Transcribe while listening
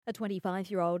A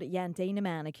 25-year-old Yandina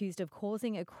man accused of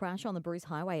causing a crash on the Bruce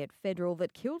Highway at Federal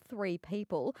that killed 3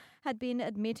 people had been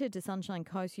admitted to Sunshine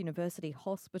Coast University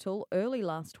Hospital early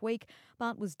last week,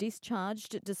 but was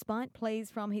discharged despite pleas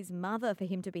from his mother for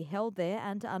him to be held there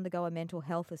and to undergo a mental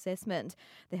health assessment.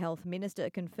 The health minister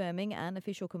confirming an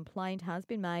official complaint has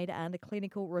been made and a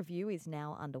clinical review is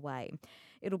now underway.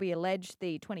 It'll be alleged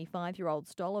the 25-year-old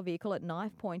stole a vehicle at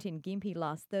Knife Point in Gympie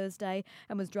last Thursday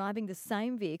and was driving the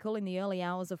same vehicle in the early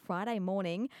hours of Friday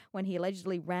morning when he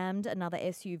allegedly rammed another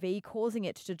SUV, causing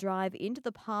it to drive into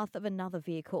the path of another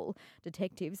vehicle.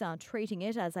 Detectives are treating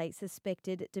it as a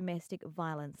suspected domestic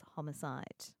violence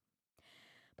homicide.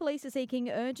 Police are seeking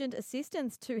urgent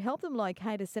assistance to help them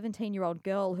locate a 17-year-old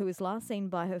girl who was last seen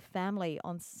by her family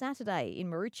on Saturday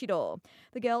in Maroochydore.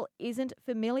 The girl isn't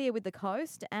familiar with the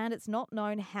coast and it's not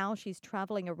known how she's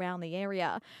travelling around the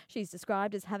area. She's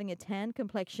described as having a tan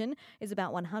complexion, is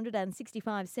about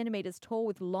 165 centimetres tall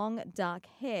with long dark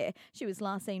hair. She was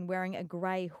last seen wearing a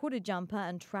grey hooded jumper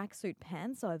and tracksuit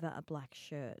pants over a black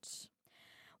shirt.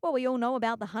 Well, we all know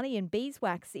about the honey and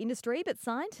beeswax industry, but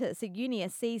scientists at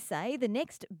UniSC say the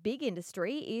next big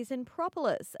industry is in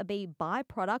propolis, a bee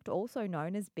byproduct also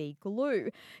known as bee glue.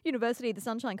 University of the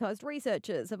Sunshine Coast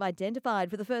researchers have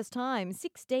identified for the first time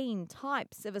 16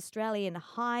 types of Australian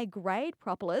high-grade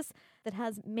propolis that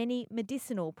has many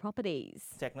medicinal properties.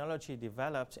 Technology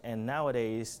developed, and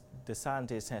nowadays the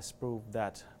scientists has proved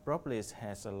that propolis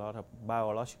has a lot of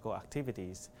biological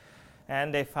activities.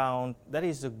 And they found that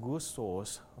is a good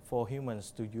source for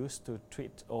humans to use to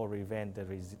treat or prevent the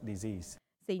disease.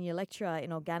 Senior lecturer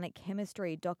in organic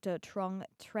chemistry, Dr. Trong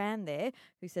Tran there,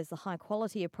 who says the high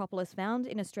quality of propolis found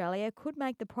in Australia could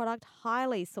make the product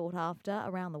highly sought after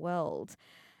around the world.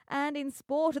 And in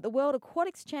sport, at the World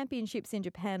Aquatics Championships in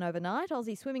Japan overnight,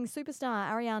 Aussie swimming superstar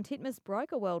Ariarne Titmus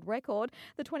broke a world record.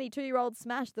 The 22-year-old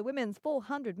smashed the women's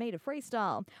 400-metre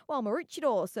freestyle, while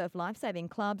Maroochydore Surf Lifesaving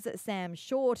Club's Sam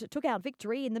Short took out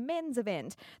victory in the men's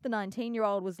event. The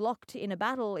 19-year-old was locked in a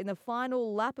battle in the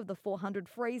final lap of the 400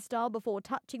 freestyle before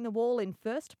touching the wall in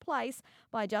first place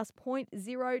by just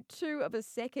 0.02 of a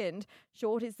second.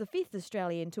 Short is the 5th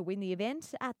Australian to win the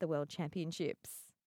event at the World Championships.